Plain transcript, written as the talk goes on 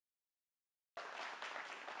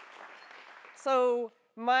So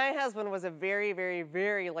my husband was a very, very,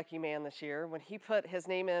 very lucky man this year. When he put his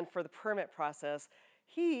name in for the permit process,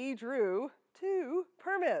 he drew two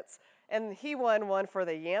permits. And he won one for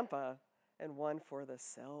the Yampa and one for the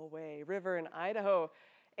Selway River in Idaho.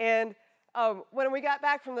 And when we got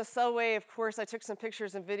back from the Selway, of course, I took some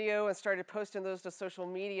pictures and video and started posting those to social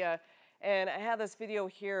media. And I have this video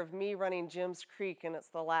here of me running Jim's Creek, and it's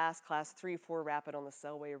the last class 3-4 rapid on the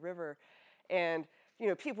Selway River. And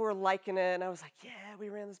people were liking it, and I was like, yeah, we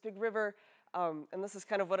ran this big river. And this is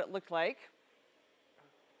kind of what it looked like.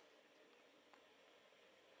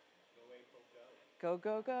 Go,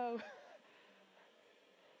 go, go.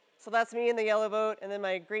 So that's me in the yellow boat, and then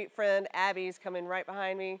my great friend Abby's coming right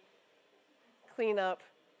behind me. Clean up.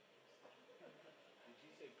 Did you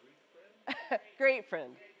say Greek friend? Great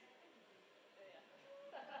friend.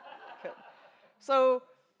 Good. So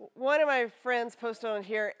one of my friends posted on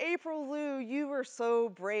here, April Lou, you were so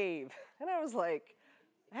brave. And I was like,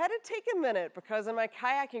 I had to take a minute because in my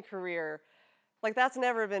kayaking career, like that's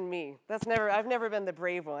never been me. I've never been the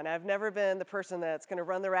brave one. I've never been the person that's gonna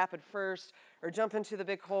run the rapid first or jump into the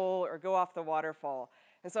big hole or go off the waterfall.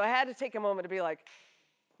 And so I had to take a moment to be like,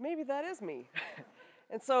 maybe that is me.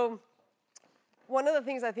 And so one of the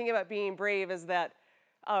things I think about being brave is that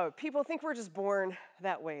people think we're just born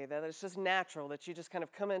that way, that it's just natural, that you just kind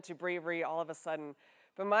of come into bravery all of a sudden.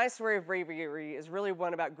 But my story of bravery is really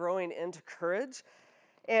one about growing into courage.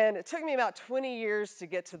 And it took me about 20 years to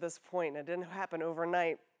get to this point. It didn't happen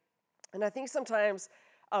overnight. And I think sometimes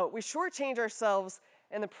we shortchange ourselves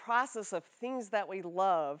in the process of things that we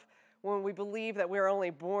love when we believe that we're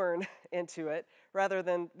only born into it rather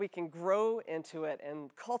than we can grow into it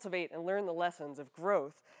and cultivate and learn the lessons of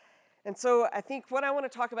growth. And so I think what I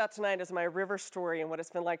want to talk about tonight is my river story and what it's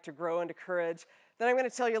been like to grow into courage. Then I'm going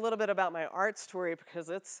to tell you a little bit about my art story because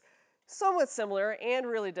it's somewhat similar and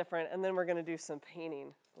really different. And then we're going to do some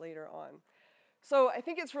painting later on. So I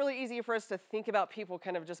think it's really easy for us to think about people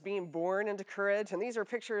kind of just being born into courage. And these are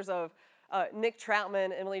pictures of Nick Troutman,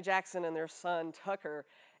 Emily Jackson, and their son Tucker.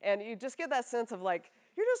 And you just get that sense of like,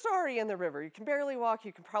 you're just already in the river. You can barely walk,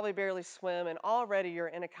 you can probably barely swim, and already you're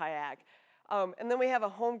in a kayak. And then we have a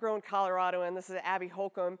homegrown Coloradoan. This is Abby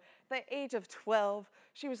Holcomb. At the age of 12,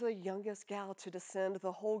 she was the youngest gal to descend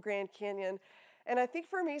the whole Grand Canyon. And I think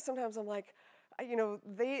for me, sometimes I'm like,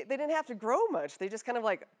 they didn't have to grow much. They just kind of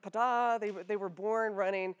like, ta-da, they were born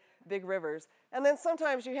running big rivers. And then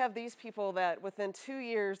sometimes you have these people that within 2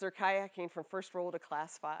 years, they're kayaking from first roll to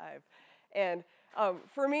class 5. And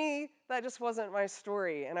for me, that just wasn't my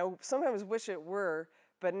story. And I sometimes wish it were.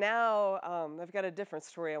 But now I've got a different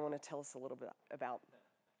story I want to tell us a little bit about.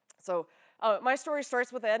 So my story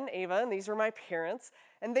starts with Ed and Ava, and these are my parents,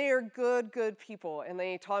 and they are good, good people, and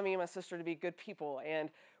they taught me and my sister to be good people.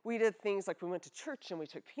 And we did things like we went to church and we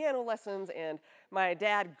took piano lessons, and my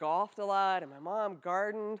dad golfed a lot, and my mom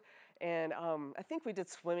gardened, and I think we did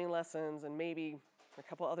swimming lessons and maybe a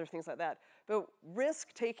couple other things like that. But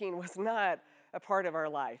risk taking was not a part of our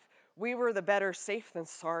life. We were the better safe than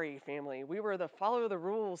sorry family. We were the follow the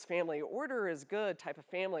rules family, order is good type of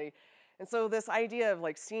family. And so this idea of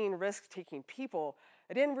like seeing risk-taking people,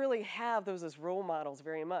 I didn't really have those as role models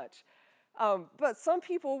very much. But some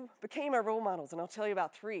people became our role models, and I'll tell you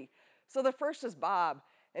about 3. So the first is Bob,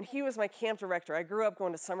 and he was my camp director. I grew up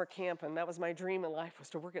going to summer camp, and that was my dream in life, was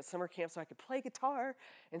to work at summer camp so I could play guitar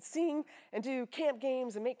and sing and do camp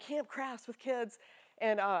games and make camp crafts with kids.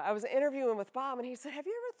 And I was interviewing with Bob, and he said, have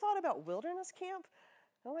you ever thought about wilderness camp?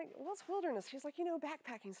 I'm like, what's wilderness? He's like,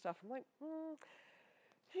 backpacking stuff. I'm like,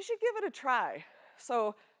 you should give it a try.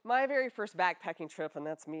 So my very first backpacking trip, and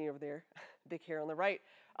that's me over there, big hair on the right,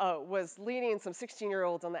 was leading some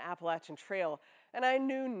 16-year-olds on the Appalachian Trail, and I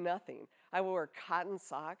knew nothing. I wore cotton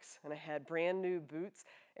socks, and I had brand new boots,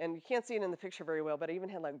 and you can't see it in the picture very well, but I even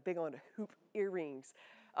had like big on hoop earrings.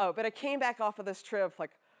 But I came back off of this trip like,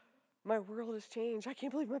 my world has changed. I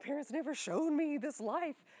can't believe my parents never showed me this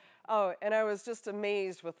life. And I was just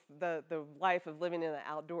amazed with the life of living in the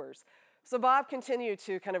outdoors. So Bob continued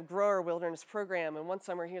to kind of grow our wilderness program. And one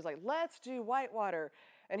summer he was like, let's do whitewater.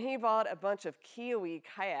 And he bought a bunch of Kiowee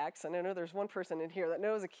kayaks. And I know there's one person in here that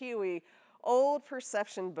knows a Kiowee old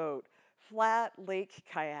Perception boat, flat lake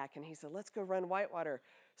kayak. And he said, let's go run whitewater.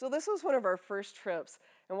 So this was one of our first trips.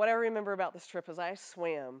 And what I remember about this trip is I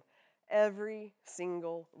swam every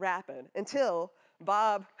single rapid until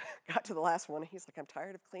Bob got to the last one. He's like, I'm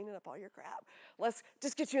tired of cleaning up all your crap. Let's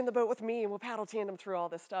just get you in the boat with me and we'll paddle tandem through all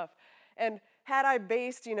this stuff. And had I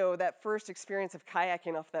based, that first experience of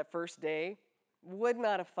kayaking off that first day, would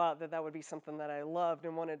not have thought that that would be something that I loved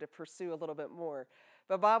and wanted to pursue a little bit more.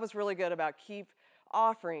 But Bob was really good about keep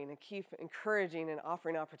offering and keep encouraging and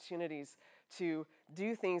offering opportunities to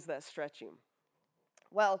do things that stretch you.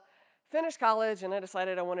 Well, finished college and I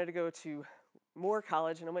decided I wanted to go to more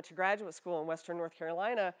college and I went to graduate school in Western North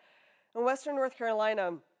Carolina. In Western North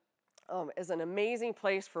Carolina, is an amazing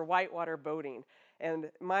place for whitewater boating. And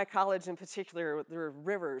my college in particular, there are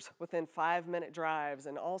rivers within 5 minute drives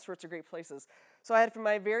and all sorts of great places. So I had for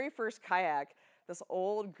my very first kayak this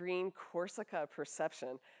old green Corsica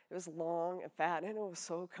Perception. It was long and fat and it was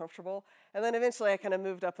so comfortable. And then eventually I kind of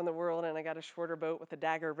moved up in the world and I got a shorter boat with a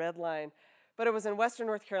Dagger Redline. But it was in Western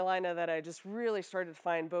North Carolina that I just really started to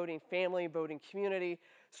find boating family, boating community,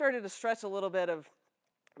 started to stretch a little bit of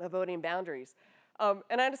the boating boundaries.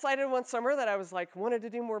 And I decided one summer that I was like, wanted to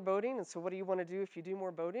do more boating. And so, what do you want to do if you do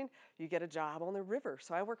more boating? You get a job on the river.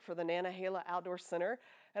 So, I worked for the Nantahala Outdoor Center,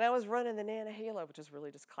 and I was running the Nantahala, which is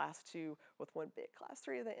really just class two with one big class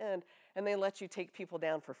three at the end. And they let you take people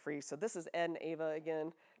down for free. So, this is Ed and Ava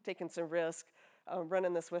again, taking some risk,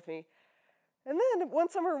 running this with me. And then one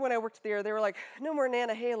summer when I worked there, they were like, no more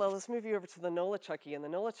Nantahala, let's move you over to the Nolichucky. And the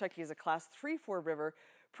Nolichucky is a class 3-4 river,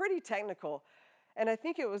 pretty technical. And I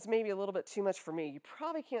think it was maybe a little bit too much for me. You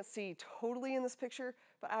probably can't see totally in this picture,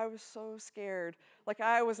 but I was so scared. Like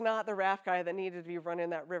I was not the raft guy that needed to be running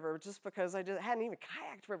that river just because I just hadn't even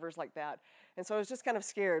kayaked rivers like that. And so I was just kind of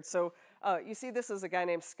scared. So you see this is a guy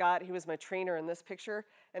named Scott. He was my trainer in this picture.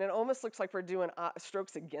 And it almost looks like we're doing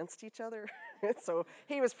strokes against each other. So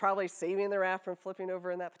he was probably saving the raft from flipping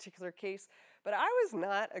over in that particular case. But I was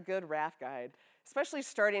not a good raft guide, especially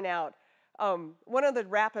starting out. One of the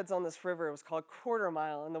rapids on this river was called Quarter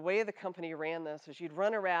Mile, and the way the company ran this is you'd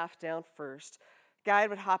run a raft down first, guide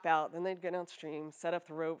would hop out, then they'd go downstream, set up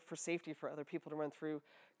the rope for safety for other people to run through,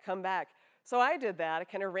 come back. So I did that. I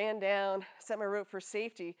kind of ran down, set my rope for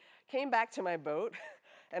safety, came back to my boat,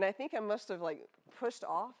 and I think I must have like pushed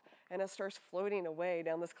off, and it starts floating away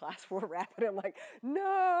down this class 4 rapid. I'm like,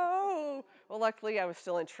 no. Well, luckily I was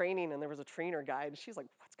still in training, and there was a trainer guide, and she's like,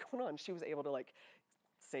 what's going on? She was able to like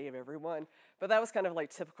save everyone. But that was kind of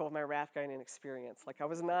like typical of my raft guiding experience. Like I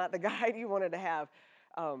was not the guide you wanted to have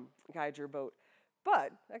guide your boat.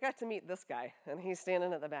 But I got to meet this guy, and he's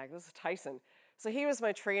standing at the back. This is Tyson. So he was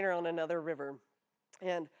my trainer on another river.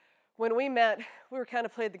 And when we met, we were kind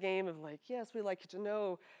of played the game of like, yes, we like you to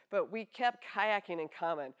know, but we kept kayaking in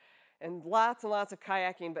common and lots of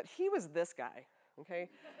kayaking. But he was this guy, okay?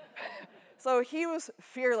 So he was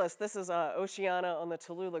fearless. This is Oceana on the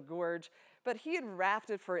Tallulah Gorge. But he had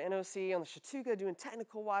rafted for NOC on the Chattooga doing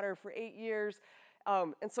technical water for 8 years.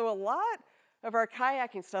 And so a lot of our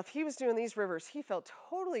kayaking stuff, he was doing these rivers. He felt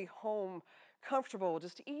totally home, comfortable,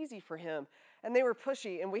 just easy for him. And they were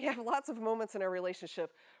pushy. And we have lots of moments in our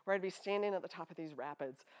relationship where I'd be standing at the top of these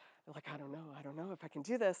rapids. Like, I don't know if I can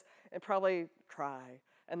do this, and probably cry.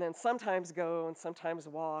 And then sometimes go and sometimes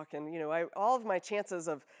walk. And, all of my chances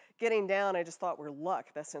of getting down, I just thought were luck,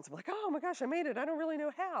 that sense of like, oh my gosh, I made it. I don't really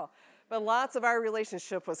know how. But lots of our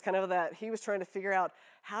relationship was kind of that he was trying to figure out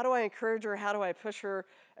how do I encourage her, how do I push her,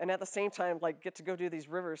 and at the same time, like get to go do these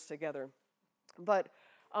rivers together. But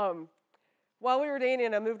while we were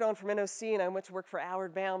dating, I moved on from NOC and I went to work for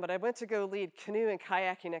Outward Bound, but I went to go lead canoe and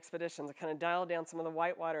kayaking expeditions. I kind of dialed down some of the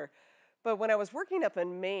whitewater. But when I was working up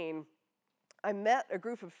in Maine, I met a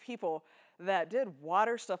group of people that did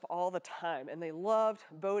water stuff all the time and they loved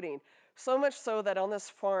boating. So much so that on this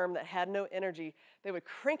farm that had no energy, they would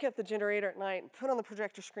crank up the generator at night and put on the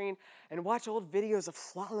projector screen and watch old videos of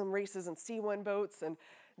slalom races and C1 boats. And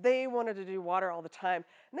they wanted to do water all the time.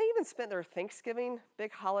 And they even spent their Thanksgiving,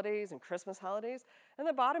 big holidays, and Christmas holidays in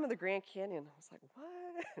the bottom of the Grand Canyon. I was like,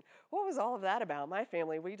 what? What was all of that about? My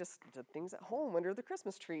family, we just did things at home under the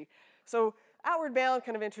Christmas tree. So Outward Bound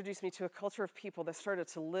kind of introduced me to a culture of people that started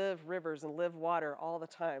to live rivers and live water all the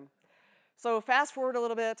time. So fast forward a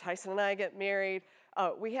little bit, Tyson and I get married.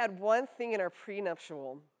 We had one thing in our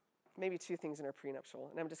prenuptial, maybe two things in our prenuptial,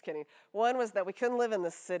 and I'm just kidding. One was that we couldn't live in the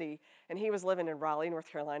city, and he was living in Raleigh, North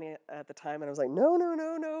Carolina at the time, and I was like, no, no,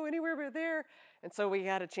 no, no, anywhere but there. And so we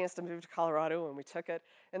had a chance to move to Colorado, and we took it.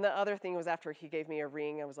 And the other thing was after he gave me a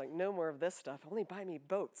ring, I was like, no more of this stuff, only buy me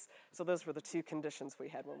boats. So those were the two conditions we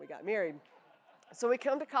had when we got married. So we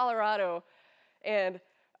come to Colorado, and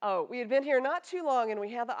we had been here not too long, and we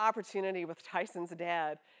had the opportunity with Tyson's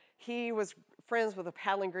dad. He was friends with a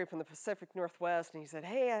paddling group in the Pacific Northwest, and he said,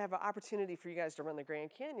 hey, I have an opportunity for you guys to run the Grand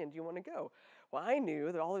Canyon. Do you want to go? Well, I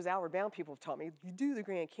knew that all those Outward Bound people have taught me, you do the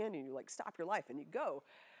Grand Canyon, you like stop your life and you go.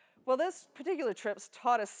 Well, this particular trip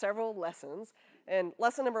taught us several lessons, and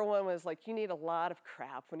lesson number one was like, you need a lot of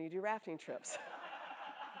crap when you do rafting trips.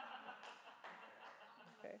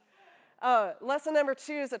 Okay. Lesson number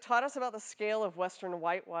two is it taught us about the scale of Western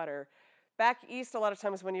whitewater. back east, a lot of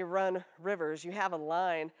times when you run rivers, you have a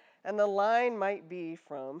line, and the line might be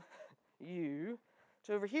from you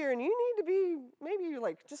to over here, and you need to be maybe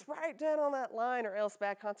like just right down on that line, or else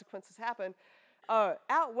bad consequences happen.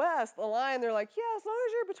 Out west, the line, they're like, yeah, as long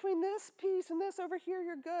as you're between this piece and this over here,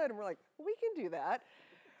 you're good. And we're like, we can do that.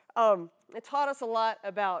 It taught us a lot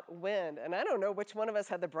about wind, and I don't know which one of us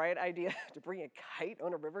had the bright idea to bring a kite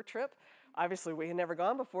on a river trip. Obviously, we had never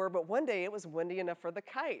gone before, but one day it was windy enough for the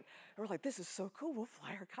kite. And we're like, this is so cool. We'll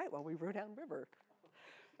fly our kite while we row down river.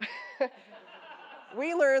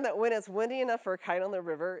 We learned that when it's windy enough for a kite on the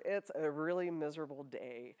river, it's a really miserable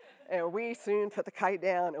day. And we soon put the kite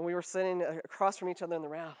down, and we were sitting across from each other in the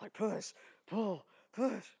raft, like push, pull,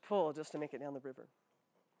 just to make it down the river.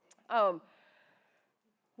 Um,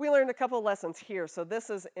 we learned a couple of lessons here. So this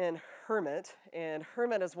is in Hermit, and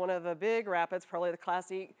Hermit is one of the big rapids, probably the class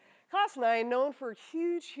 9, known for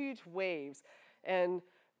huge, huge waves. And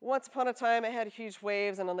once upon a time, it had huge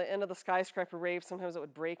waves, and on the end of the skyscraper wave, sometimes it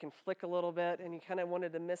would break and flick a little bit, and you kind of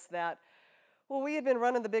wanted to miss that. Well, we had been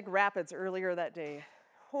running the big rapids earlier that day.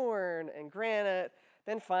 Horn and Granite,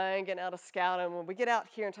 been fine getting out of scout. And when we get out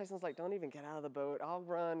here, and Tyson's like, don't even get out of the boat. I'll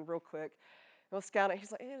run real quick. We'll scout it.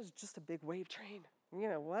 He's like, it is just a big wave train.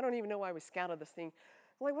 Well, I don't even know why we scouted this thing.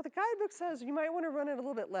 I'm like, well, the guidebook says you might want to run it a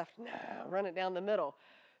little bit left. Nah, run it down the middle.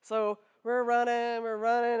 So we're running,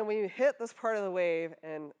 and we hit this part of the wave,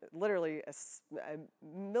 and literally a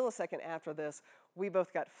millisecond after this, we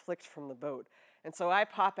both got flicked from the boat. And so I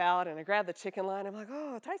pop out, and I grab the chicken line. I'm like,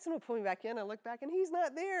 oh, Tyson will pull me back in. I look back, and he's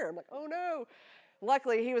not there. I'm like, oh no.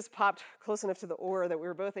 Luckily, he was popped close enough to the oar that we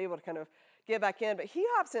were both able to kind of get back in. But he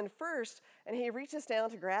hops in first, and he reaches down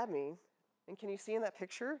to grab me. And can you see in that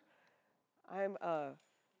picture? I'm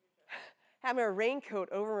having a raincoat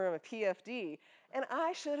over my PFD, and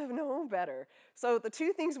I should have known better. So the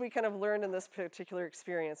two things we kind of learned in this particular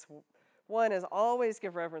experience, one is always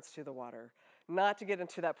give reverence to the water, not to get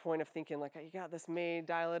into that point of thinking like, oh, you got this made,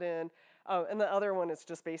 dial it in. And the other one is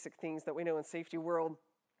just basic things that we know in safety world,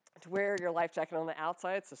 to wear your life jacket on the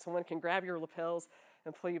outside so someone can grab your lapels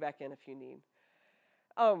and pull you back in if you need.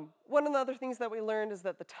 One of the other things that we learned is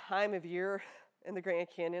that the time of year in the Grand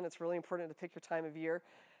Canyon, it's really important to pick your time of year.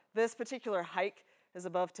 This particular hike is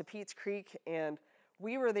above Tapeats Creek, and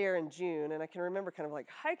we were there in June, and I can remember kind of like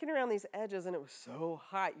hiking around these edges, and it was so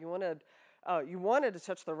hot. You wanted to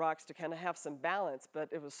touch the rocks to kind of have some balance, but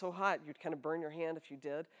it was so hot you'd kind of burn your hand if you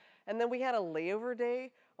did. And then we had a layover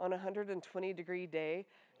day on a 120-degree day,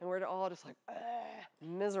 and we're all just like,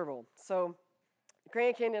 miserable. So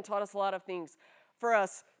Grand Canyon taught us a lot of things. For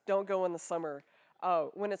us, don't go in the summer.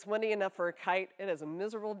 When it's windy enough for a kite, it is a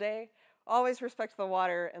miserable day. Always respect the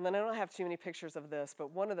water. And then I don't have too many pictures of this,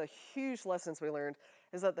 but one of the huge lessons we learned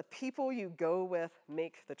is that the people you go with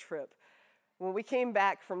make the trip. When we came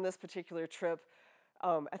back from this particular trip,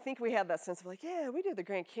 I think we had that sense of like, yeah, we did the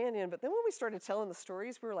Grand Canyon. But then when we started telling the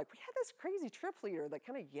stories, we were like, we had this crazy trip leader that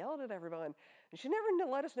kind of yelled at everyone. And she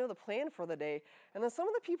never let us know the plan for the day. And then some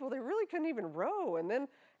of the people, they really couldn't even row. And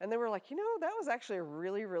they were like, that was actually a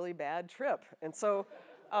really, really bad trip. And so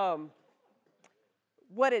um,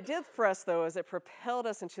 what it did for us, though, is it propelled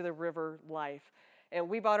us into the river life. And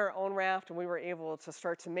we bought our own raft, and we were able to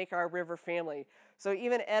start to make our river family. So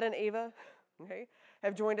even Ed and Ava, okay,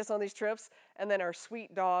 have joined us on these trips. And then our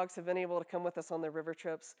sweet dogs have been able to come with us on the river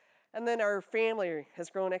trips. And then our family has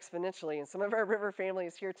grown exponentially. And some of our river family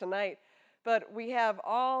is here tonight. But we have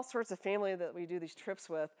all sorts of family that we do these trips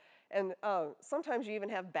with. And sometimes you even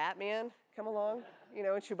have Batman come along. And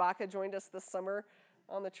Chewbacca joined us this summer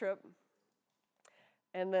on the trip.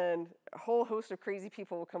 And then a whole host of crazy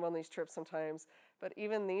people will come on these trips sometimes. But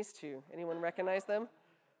even these two, anyone recognize them?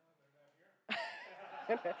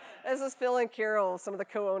 This is Phil and Carol, some of the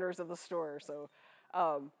co-owners of the store. So,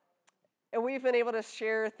 and we've been able to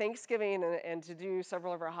share Thanksgiving and to do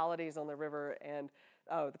several of our holidays on the river. And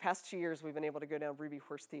the past 2 years, we've been able to go down Ruby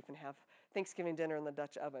Horse Thief and have Thanksgiving dinner in the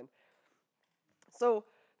Dutch oven. So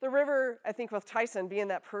the river, I think with Tyson being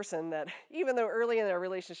that person that even though early in our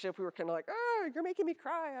relationship we were kind of like, oh, you're making me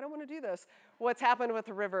cry, I don't want to do this. What's happened with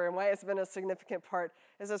the river and why it's been a significant part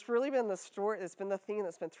is it's really been the story, it's been the theme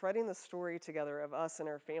that's been threading the story together of us and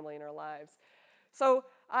our family and our lives. So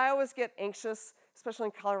I always get anxious, especially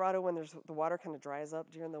in Colorado when the water kind of dries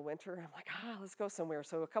up during the winter. I'm like, let's go somewhere.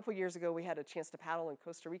 So a couple years ago we had a chance to paddle in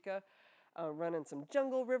Costa Rica, running some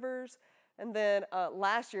jungle rivers. And then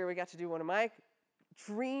last year we got to do one of my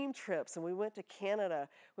dream trips, and we went to Canada.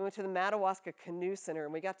 We went to the Madawaska Canoe Center,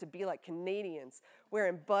 and we got to be like Canadians,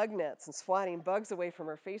 wearing bug nets and swatting bugs away from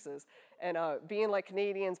our faces, and being like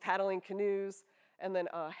Canadians, paddling canoes, and then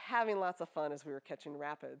having lots of fun as we were catching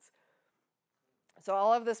rapids. So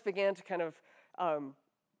all of this began to kind of um,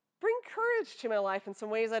 bring courage to my life in some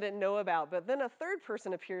ways I didn't know about. But then a third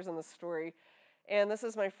person appears in the story, and this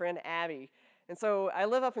is my friend Abby. And so I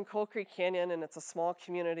live up in Coal Creek Canyon, and it's a small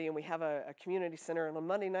community, and we have a community center. And on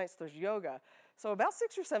Monday nights, there's yoga. So about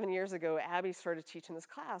 6 or 7 years ago, Abby started teaching this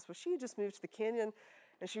class. Well, she had just moved to the canyon,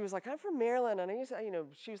 and she was like, "I'm from Maryland, and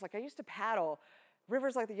she was like, I used to paddle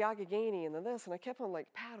rivers like the Yagagani and then this," and I kept on like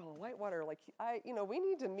paddle whitewater, like we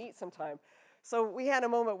need to meet sometime. So we had a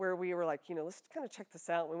moment where we were like, let's kind of check this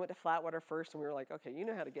out. We went to Flatwater first, and we were like, okay, you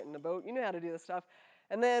know how to get in the boat, you know how to do this stuff.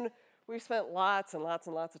 And then we spent lots and lots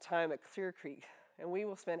and lots of time at Clear Creek, and we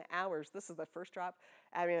will spend hours. This is the first drop.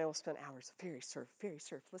 Abby and I will spend hours. Ferry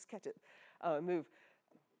surf. Let's catch it. Move.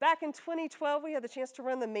 Back in 2012, we had the chance to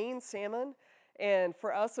run the Maine salmon. And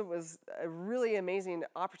for us, it was a really amazing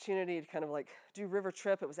opportunity to kind of like do river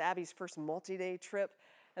trip. It was Abby's first multi-day trip.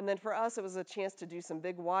 And then for us, it was a chance to do some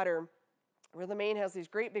big water where the Maine has these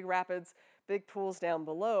great big rapids, big pools down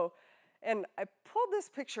below. And I pulled this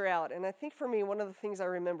picture out, and I think for me, one of the things I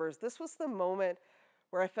remember is this was the moment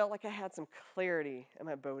where I felt like I had some clarity in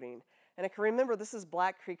my boating. And I can remember this is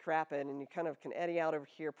Black Creek Rapid, and you kind of can eddy out over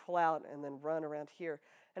here, pull out, and then run around here.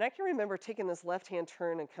 And I can remember taking this left-hand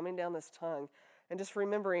turn and coming down this tongue and just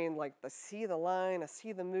remembering, like, I see the line, I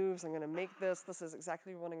see the moves, I'm going to make this is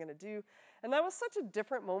exactly what I'm going to do. And that was such a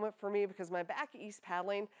different moment for me because my back east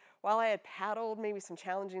paddling, while I had paddled maybe some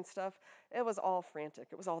challenging stuff, it was all frantic.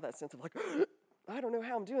 It was all that sense of like, I don't know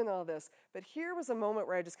how I'm doing all this. But here was a moment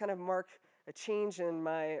where I just kind of marked a change in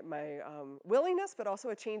my willingness, but also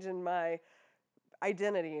a change in my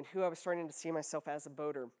identity and who I was starting to see myself as a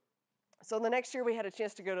boater. So the next year we had a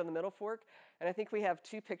chance to go to the Middle Fork, and I think we have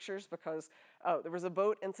two pictures because there was a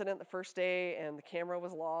boat incident the first day, and the camera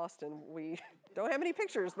was lost, and we don't have any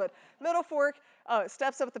pictures. But Middle Fork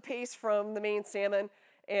steps up the pace from the Maine salmon,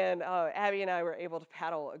 and Abby and I were able to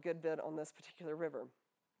paddle a good bit on this particular river.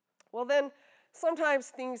 Well, then sometimes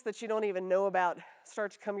things that you don't even know about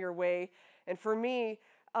start to come your way. And for me,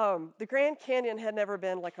 the Grand Canyon had never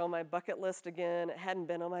been like on my bucket list again. It hadn't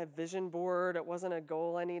been on my vision board. It wasn't a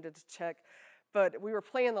goal I needed to check. But we were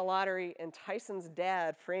playing the lottery, and Tyson's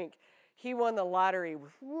dad, Frank, he won the lottery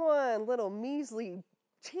with one little measly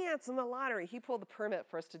chance in the lottery. He pulled the permit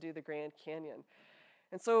for us to do the Grand Canyon.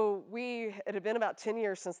 And so it had been about 10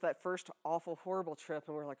 years since that first awful, horrible trip.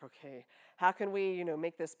 And we are like, okay, how can we,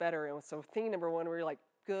 make this better? And so thing number one, we were like,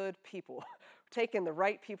 good people, taking the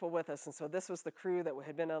right people with us. And so this was the crew that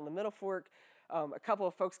had been on the Middle Fork. A couple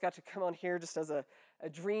of folks got to come on here just as a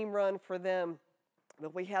dream run for them.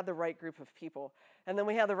 But we had the right group of people. And then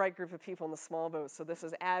we had the right group of people in the small boat. So this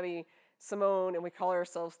is Abby, Simone, and we call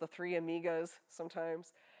ourselves the Three Amigas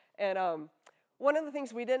sometimes. And one of the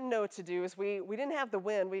things we didn't know to do is we didn't have the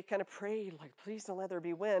wind. We kind of prayed, like, please don't let there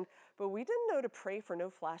be wind. But we didn't know to pray for no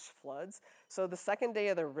flash floods. So the second day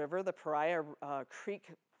of the river, the Pariah Creek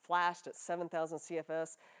flashed at 7,000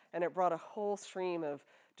 CFS, and it brought a whole stream of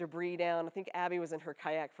debris down. I think Abby was in her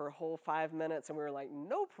kayak for a whole 5 minutes, and we were like,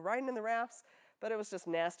 nope, riding in the rafts. But it was just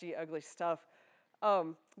nasty, ugly stuff.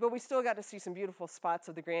 But we still got to see some beautiful spots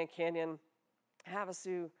of the Grand Canyon,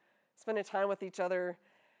 Havasu, spending time with each other.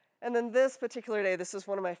 And then this particular day, this is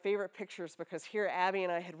one of my favorite pictures because here Abby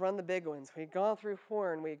and I had run the big ones. We had gone through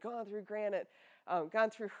Horn, we had gone through Granite, gone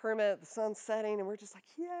through Hermit, the sun's setting, and we're just like,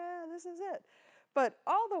 yeah, this is it. But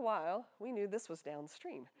all the while, we knew this was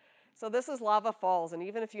downstream. So this is Lava Falls, and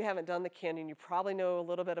even if you haven't done the canyon, you probably know a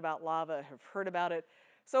little bit about lava, have heard about it.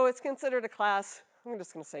 So it's considered a class, I'm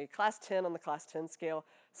just going to say class 10 on the class 10 scale.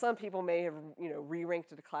 Some people may have,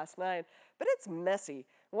 re-ranked it to class 9, but it's messy.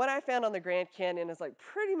 What I found on the Grand Canyon is like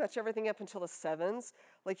pretty much everything up until the sevens.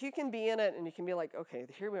 Like you can be in it and you can be like, okay,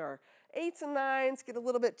 here we are. Eights and nines get a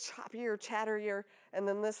little bit choppier, chatterier, and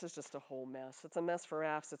then this is just a whole mess. It's a mess for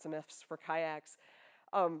rafts, it's a mess for kayaks.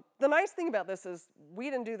 The nice thing about this is we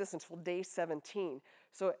didn't do this until day 17.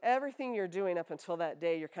 So everything you're doing up until that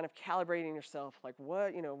day, you're kind of calibrating yourself, like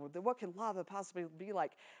what could lava possibly be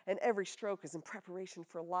like? And every stroke is in preparation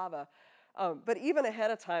for lava. But even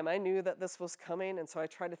ahead of time, I knew that this was coming, and so I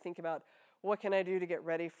tried to think about what can I do to get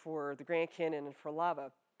ready for the Grand Canyon and for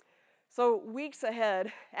lava. So weeks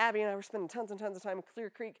ahead, Abby and I were spending tons and tons of time in Clear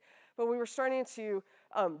Creek, but we were starting to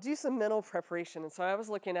do some mental preparation. And so I was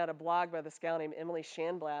looking at a blog by this gal named Emily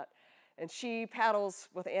Shanblatt, and she paddles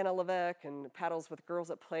with Anna Levesque and paddles with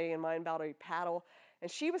Girls at Play and Mind Boundary Paddle.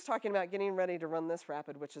 And she was talking about getting ready to run this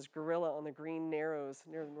rapid, which is Gorilla on the Green Narrows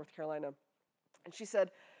near North Carolina. And she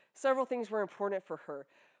said several things were important for her.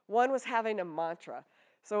 One was having a mantra.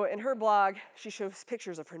 So in her blog, she shows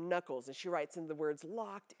pictures of her knuckles and she writes in the words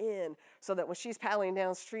locked in so that when she's paddling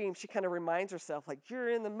downstream, she kind of reminds herself like you're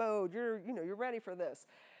in the mode, you're ready for this.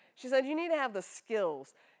 She said you need to have the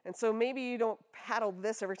skills. And so maybe you don't paddle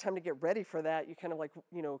this every time to get ready for that. You kind of like,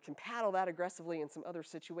 can paddle that aggressively in some other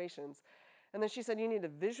situations. And then she said you need to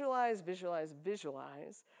visualize, visualize,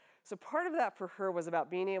 visualize. So part of that for her was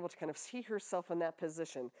about being able to kind of see herself in that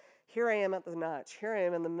position. Here I am at the notch. Here I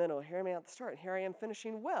am in the middle. Here I am at the start. Here I am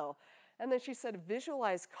finishing well. And then she said,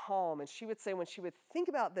 visualize calm. And she would say when she would think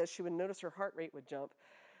about this, she would notice her heart rate would jump.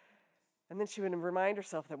 And then she would remind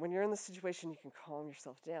herself that when you're in this situation, you can calm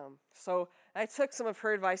yourself down. So I took some of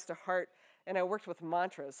her advice to heart and I worked with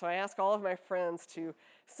mantras. So I asked all of my friends to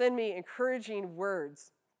send me encouraging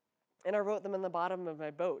words and I wrote them in the bottom of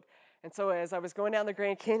my boat. And so as I was going down the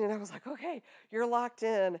Grand Canyon, I was like, okay, you're locked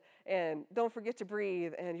in, and don't forget to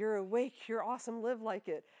breathe, and you're awake, you're awesome, live like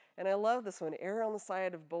it. And I love this one, err on the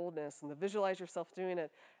side of boldness, and to visualize yourself doing it.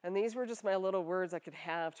 And these were just my little words I could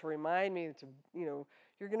have to remind me to,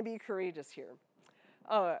 you're going to be courageous here.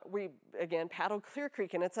 We, again, paddled Clear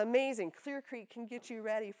Creek, and it's amazing. Clear Creek can get you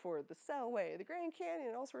ready for the Selway, the Grand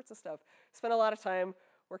Canyon, all sorts of stuff. Spent a lot of time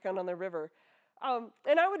working on the river.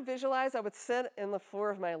 And I would visualize, I would sit in the floor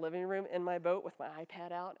of my living room in my boat with my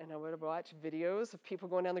iPad out, and I would watch videos of people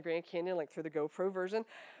going down the Grand Canyon, like through the GoPro version,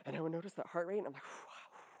 and I would notice that heart rate, and I'm like,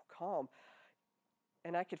 calm.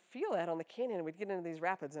 And I could feel that on the canyon, and we'd get into these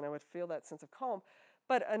rapids, and I would feel that sense of calm.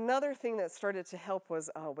 But another thing that started to help was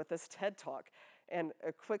with this TED Talk. And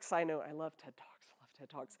a quick side note, I love TED Talks, I love TED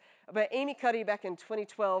Talks. But Amy Cuddy back in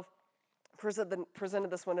 2012 presented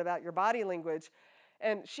this one about your body language.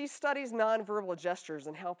 And she studies nonverbal gestures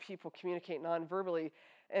and how people communicate nonverbally.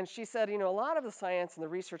 And she said, a lot of the science and the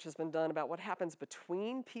research has been done about what happens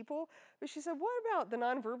between people. But she said, what about the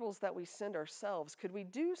nonverbals that we send ourselves? Could we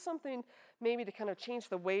do something maybe to kind of change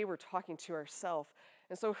the way we're talking to ourselves?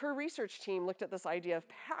 And so her research team looked at this idea of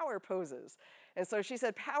power poses. And so she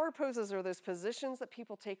said power poses are those positions that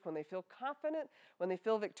people take when they feel confident, when they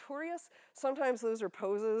feel victorious. Sometimes those are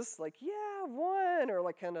poses like, yeah, one, or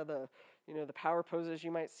like kind of the power poses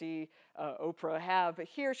you might see Oprah have. But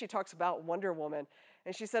here she talks about Wonder Woman.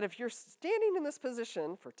 And she said if you're standing in this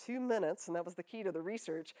position for 2 minutes, and that was the key to the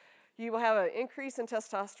research, you will have an increase in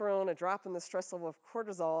testosterone, a drop in the stress level of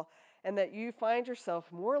cortisol, and that you find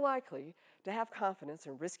yourself more likely to have confidence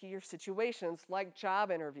in riskier situations like job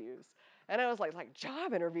interviews. And I was like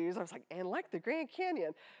job interviews? I was like, and like the Grand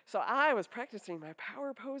Canyon. So I was practicing my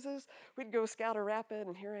power poses. We'd go scout a rapid,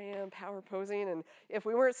 and here I am power posing. And if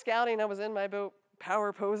we weren't scouting, I was in my boat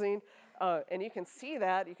power posing. And you can see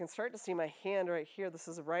that. You can start to see my hand right here. This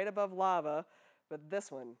is right above lava. But this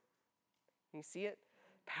one, you see it?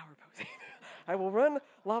 Power posing. I will run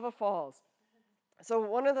lava falls. So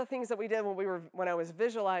one of the things that we did when I was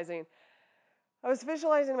visualizing, I was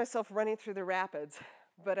visualizing myself running through the rapids.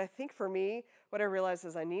 But I think for me, what I realized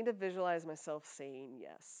is I need to visualize myself saying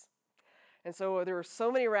yes. And so there were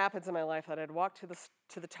so many rapids in my life that I'd walk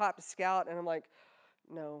to the top to scout, and I'm like,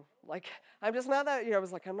 no, like I'm just not that. I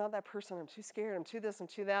was like, I'm not that person. I'm too scared. I'm too this. I'm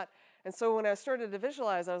too that. And so when I started to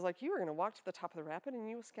visualize, I was like, you are going to walk to the top of the rapid, and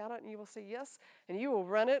you will scout it, and you will say yes, and you will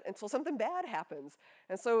run it until something bad happens.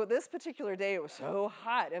 And so this particular day, it was so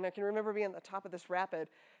hot, and I can remember being at the top of this rapid,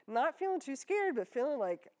 not feeling too scared, but feeling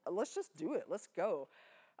like, let's just do it. Let's go.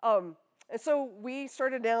 Um, and so we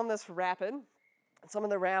started down this rapid. Some of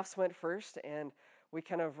the rafts went first, and we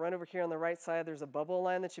kind of run over here on the right side. There's a bubble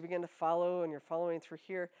line that you begin to follow, and you're following through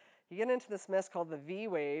here. You get into this mess called the V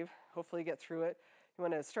wave. Hopefully you get through it. You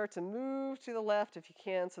want to start to move to the left if you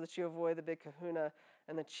can so that you avoid the big kahuna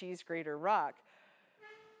and the cheese grater rock.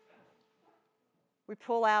 We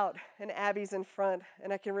pull out, and Abby's in front,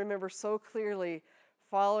 and I can remember so clearly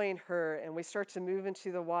following her, and we start to move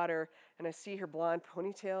into the water, and I see her blonde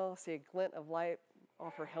ponytail, see a glint of light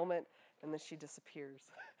off her helmet, and then she disappears.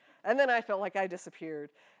 And then I felt like I disappeared.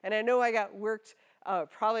 And I know I got worked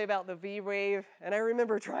probably about the V wave, and I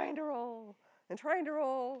remember trying to roll and trying to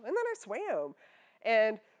roll, and then I swam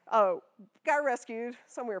and got rescued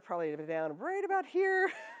somewhere probably down right about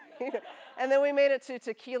here. And then we made it to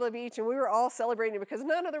Tequila Beach, and we were all celebrating because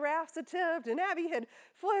none of the rafts had tipped, and Abby had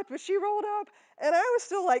flipped, but she rolled up, and I was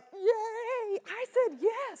still like, yay! I said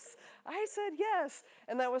yes! I said yes!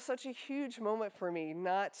 And that was such a huge moment for me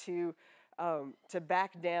not to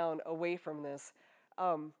back down away from this.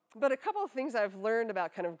 But a couple of things I've learned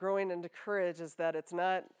about kind of growing into courage is that it's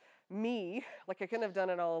not me, like I couldn't have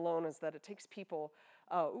done it all alone, is that it takes people.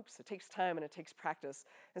 It takes time and it takes practice.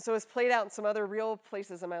 And so it's played out in some other real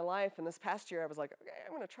places in my life. And this past year, I was like, okay,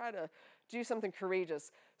 I'm going to try to do something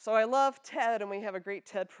courageous. So I love TED, and we have a great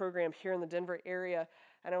TED program here in the Denver area.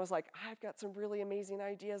 And I was like, I've got some really amazing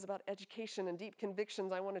ideas about education and deep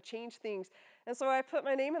convictions. I want to change things. And so I put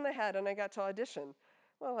my name in the hat and I got to audition.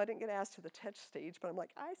 Well, I didn't get asked to the TED stage, but I'm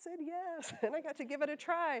like, I said yes, and I got to give it a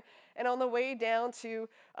try. And on the way down to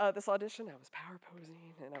this audition, I was power posing,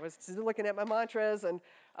 and I was looking at my mantras, and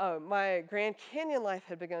my Grand Canyon life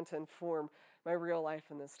had begun to inform my real life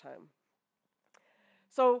in this time.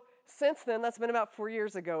 So since then, that's been about 4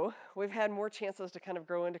 years ago, we've had more chances to kind of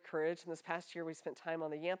grow into courage. And this past year, we spent time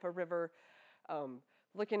on the Yampa River, um,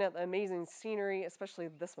 looking at the amazing scenery, especially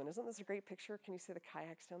this one. Isn't this a great picture? Can you see the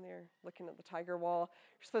kayaks down there? Looking at the Tiger Wall.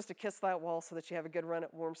 You're supposed to kiss that wall so that you have a good run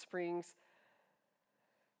at Warm Springs.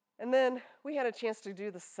 And then we had a chance to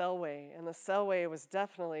do the Selway, and the Selway was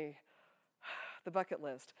definitely the bucket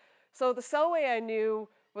list. So the Selway I knew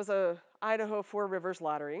was a Idaho Four Rivers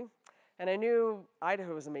lottery, and I knew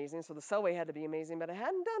Idaho was amazing, so the Selway had to be amazing. But I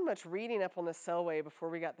hadn't done much reading up on the Selway before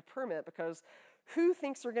we got the permit, because who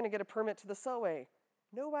thinks they're going to get a permit to the Selway?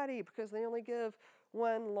 Nobody, because they only give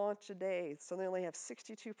one launch a day, so they only have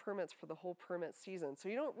 62 permits for the whole permit season. So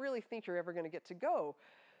you don't really think you're ever going to get to go.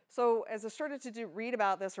 So as I started to read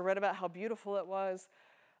about this, or read about how beautiful it was,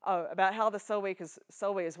 about how the Selway, because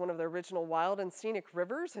Selway is one of the original wild and scenic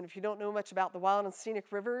rivers. And if you don't know much about the wild and scenic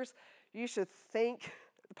rivers, you should thank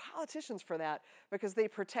the politicians for that, because they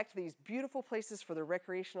protect these beautiful places for their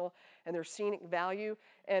recreational and their scenic value.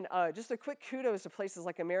 And just a quick kudos to places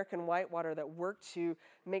like American Whitewater that work to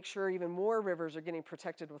make sure even more rivers are getting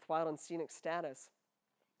protected with wild and scenic status.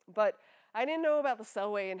 But I didn't know about the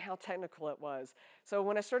Selway and how technical it was. So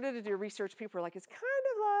when I started to do research, people were like, it's kind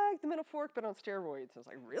of like the Middle Fork, but on steroids. I was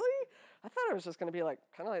like, really? I thought it was just going to be like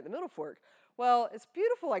kind of like the Middle Fork. Well, it's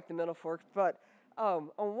beautiful like the Middle Fork, but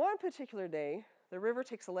on one particular day, the river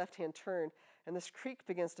takes a left-hand turn, and this creek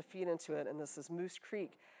begins to feed into it, and this is Moose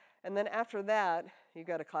Creek. And then after that, you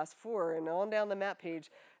got a class 4, and on down the map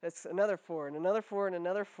page, it's another 4, and another 4, and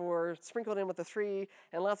another 4, sprinkled in with a 3,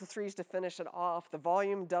 and lots of 3s to finish it off. The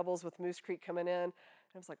volume doubles with Moose Creek coming in. And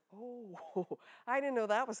I was like, oh, I didn't know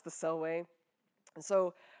that was the Selway. And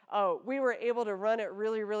so we were able to run it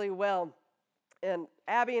really, really well. And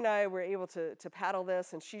Abby and I were able to paddle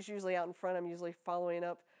this, and she's usually out in front. I'm usually following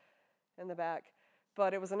up in the back.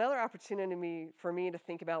 But it was another opportunity for me to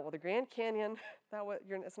think about, well, the Grand Canyon,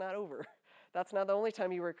 it's not over. That's not the only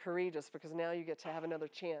time you were courageous, because now you get to have another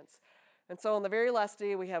chance. And so on the very last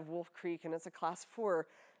day, we have Wolf Creek, and it's a class 4.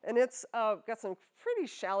 And it's got some pretty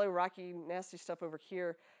shallow, rocky, nasty stuff over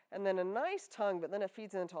here, and then a nice tongue, but then it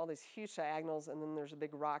feeds into all these huge diagonals, and then there's a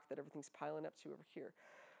big rock that everything's piling up to over here.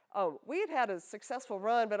 We had had a successful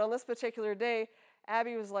run, but on this particular day,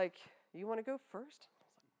 Abby was like, you want to go first?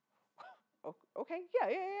 Oh, okay,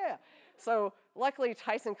 yeah. So luckily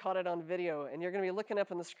Tyson caught it on video, and you're going to be looking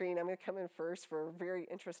up on the screen. I'm going to come in first for a very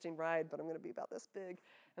interesting ride, but I'm going to be about this big,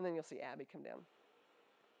 and then you'll see Abby come down.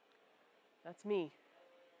 That's me.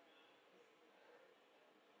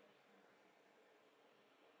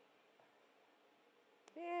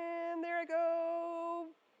 And there I go,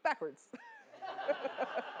 backwards.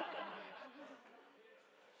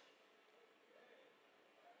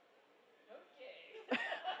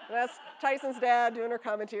 That's Tyson's dad doing her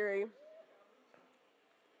commentary.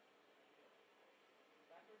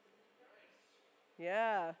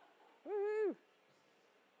 Yeah. Woo-hoo.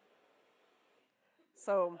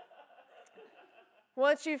 So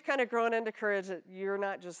once you've kind of grown into courage, you're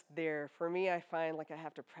not just there. For me, I find like I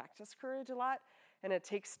have to practice courage a lot, and it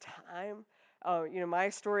takes time. My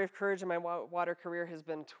story of courage in my water career has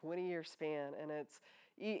been 20-year span, and it's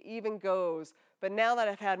even goes. But now that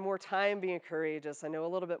I've had more time being courageous, I know a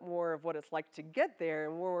little bit more of what it's like to get there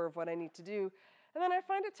and more of what I need to do. And then I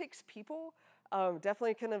find it takes people.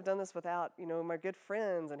 Definitely couldn't have done this without, my good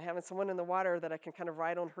friends and having someone in the water that I can kind of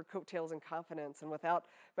ride on her coattails in confidence, and without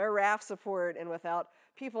my raft support, and without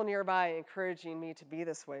people nearby encouraging me to be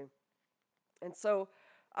this way. And so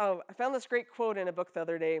I found this great quote in a book the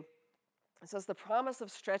other day. It says, the promise of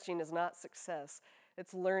stretching is not success.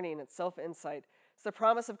 It's learning, it's self-insight. It's the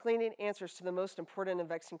promise of gleaning answers to the most important and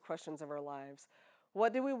vexing questions of our lives.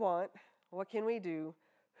 What do we want? What can we do?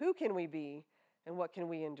 Who can we be? And what can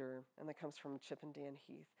we endure? And that comes from Chip and Dan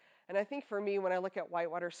Heath. And I think for me, when I look at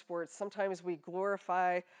whitewater sports, sometimes we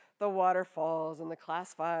glorify the waterfalls and the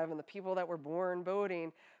class 5 and the people that were born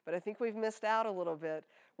boating, but I think we've missed out a little bit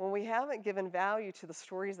when we haven't given value to the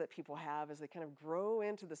stories that people have as they kind of grow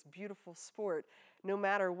into this beautiful sport, no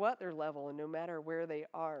matter what their level and no matter where they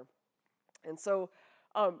are. And so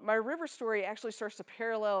my river story actually starts to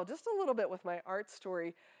parallel just a little bit with my art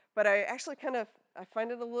story, but I actually I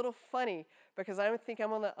find it a little funny, because I think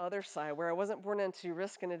I'm on the other side, where I wasn't born into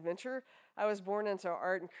risk and adventure. I was born into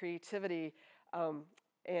art and creativity.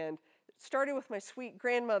 And it started with my sweet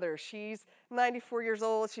grandmother. She's 94 years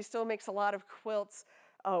old. She still makes a lot of quilts.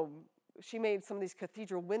 Um, she made some of these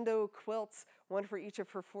cathedral window quilts, one for each of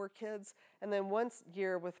her 4 kids. And then one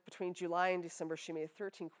year, with between July and December, she made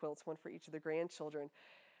 13 quilts, one for each of the grandchildren.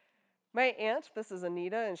 My aunt, this is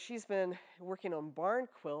Anita, and she's been working on barn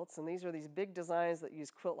quilts, and these are these big designs that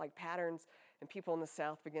use quilt-like patterns, and people in the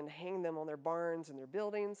South begin to hang them on their barns and their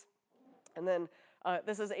buildings. And then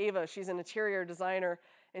this is Ava. She's an interior designer.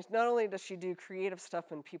 And not only does she do creative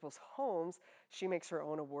stuff in people's homes, she makes her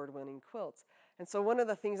own award winning quilts. And so, one of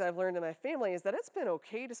the things I've learned in my family is that it's been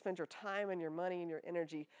okay to spend your time and your money and your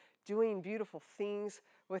energy doing beautiful things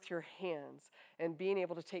with your hands and being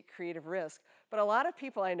able to take creative risk. But a lot of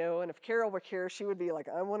people I know, and if Carol were here, she would be like,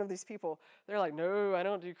 I'm one of these people. They're like, no, I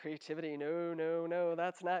don't do creativity. No, no, no,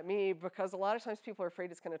 that's not me. Because a lot of times people are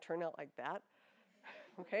afraid it's going to turn out like that.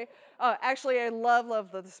 Okay. Actually, I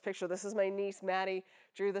love this picture. This is my niece, Maddie.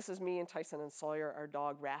 Drew, this is me and Tyson and Sawyer, our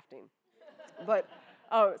dog, rafting. But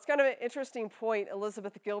it's kind of an interesting point.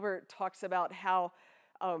 Elizabeth Gilbert talks about how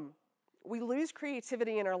um, we lose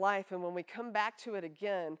creativity in our life, and when we come back to it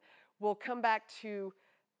again, we'll come back to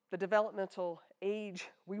the developmental age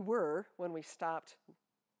we were when we stopped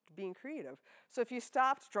being creative. So if you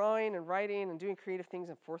stopped drawing and writing and doing creative things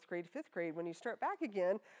in 4th grade, 5th grade, when you start back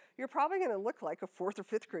again, you're probably going to look like a 4th or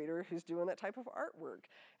 5th grader who's doing that type of artwork.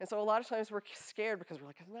 And so a lot of times we're scared because we're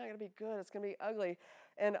like, it's not going to be good, it's going to be ugly.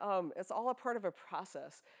 And it's all a part of a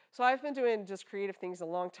process. So I've been doing just creative things a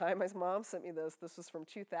long time. My mom sent me this. This was from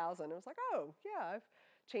 2000. I was like, oh, yeah, I've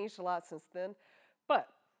changed a lot since then. But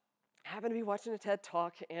happened to be watching a TED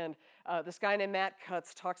Talk, and this guy named Matt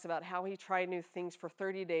Cutts talks about how he tried new things for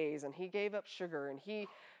 30 days, and he gave up sugar, and he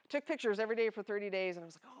took pictures every day for 30 days, and I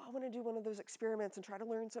was like, oh, I want to do one of those experiments and try to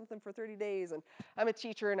learn something for 30 days. And I'm a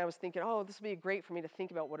teacher, and I was thinking, oh, this would be great for me to think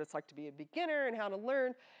about what it's like to be a beginner and how to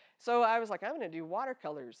learn. So I was like, I'm going to do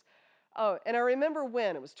watercolors. Oh, and I remember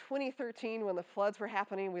when it was 2013 when the floods were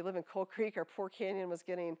happening. We live in Coal Creek. Our poor canyon was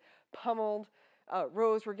getting pummeled.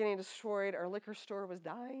 Roads were getting destroyed. Our liquor store was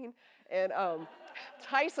dying. And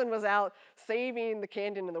Tyson was out saving the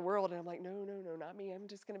canyon and the world. And I'm like, no, no, no, not me. I'm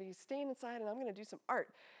just going to be staying inside and I'm going to do some art.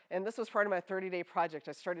 And this was part of my 30-day project.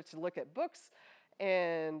 I started to look at books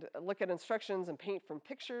and look at instructions and paint from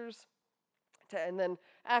pictures. And then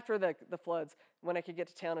after the floods, when I could get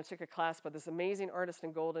to town, I took a class by this amazing artist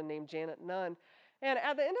in Golden named Janet Nunn. And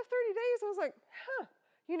at the end of 30 days, I was like, huh,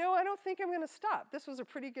 I don't think I'm going to stop. This was a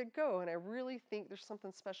pretty good go, and I really think there's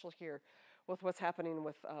something special here with what's happening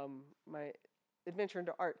with my adventure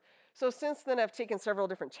into art. So since then, I've taken several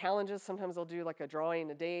different challenges. Sometimes I'll do like a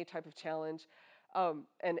drawing a day type of challenge.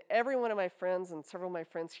 And every one of my friends and several of my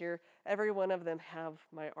friends here, every one of them have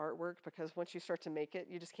my artwork because once you start to make it,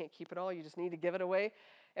 you just can't keep it all. You just need to give it away.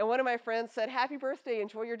 And one of my friends said, happy birthday,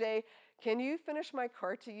 enjoy your day. Can you finish my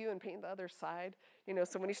card to you and paint the other side?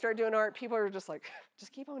 So when you start doing art, people are just like,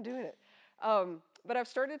 just keep on doing it. But I've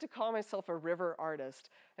started to call myself a river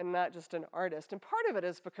artist and not just an artist. And part of it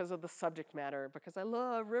is because of the subject matter, because I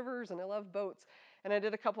love rivers and I love boats. And I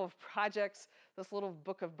did a couple of projects, this little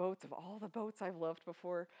book of boats of all the boats I've loved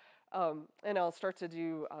before. And I'll start to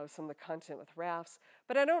do some of the content with rafts.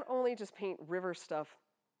 But I don't only just paint river stuff.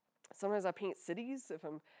 Sometimes I paint cities if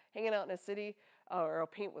I'm hanging out in a city, or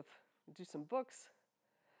I'll do some books.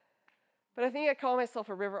 But I think I call myself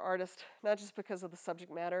a river artist, not just because of the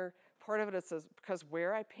subject matter. Part of it is because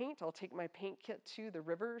where I paint, I'll take my paint kit to the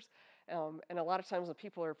rivers. And a lot of times when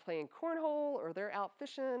people are playing cornhole or they're out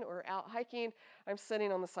fishing or out hiking, I'm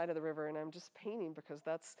sitting on the side of the river and I'm just painting because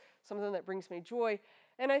that's something that brings me joy.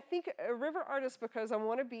 And I think a river artist because I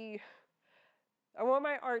want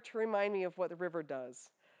my art to remind me of what the river does.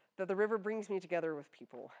 That the river brings me together with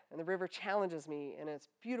people, and the river challenges me, and it's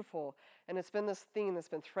beautiful, and it's been this thing that's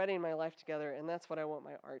been threading my life together, and that's what I want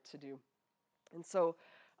my art to do. And so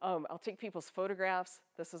I'll take people's photographs.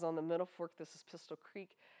 This is on the Middle Fork, this is Pistol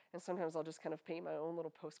Creek, and sometimes I'll just kind of paint my own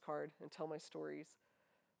little postcard and tell my stories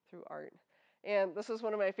through art. And this is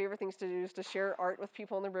one of my favorite things to do is to share art with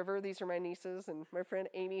people on the river. These are my nieces and my friend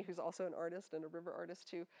Amy, who's also an artist and a river artist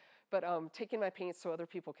too. But taking my paints so other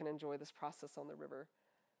people can enjoy this process on the river.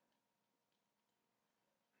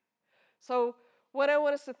 So what I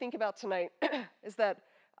want us to think about tonight is that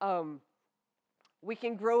we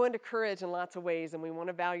can grow into courage in lots of ways, and we want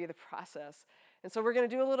to value the process. And so we're going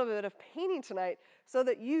to do a little bit of painting tonight so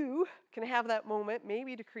that you can have that moment,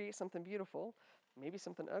 maybe to create something beautiful, maybe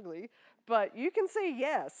something ugly, but you can say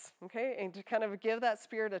yes, okay? And to kind of give that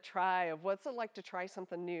spirit a try of what's it like to try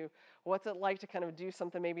something new? What's it like to kind of do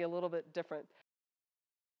something maybe a little bit different?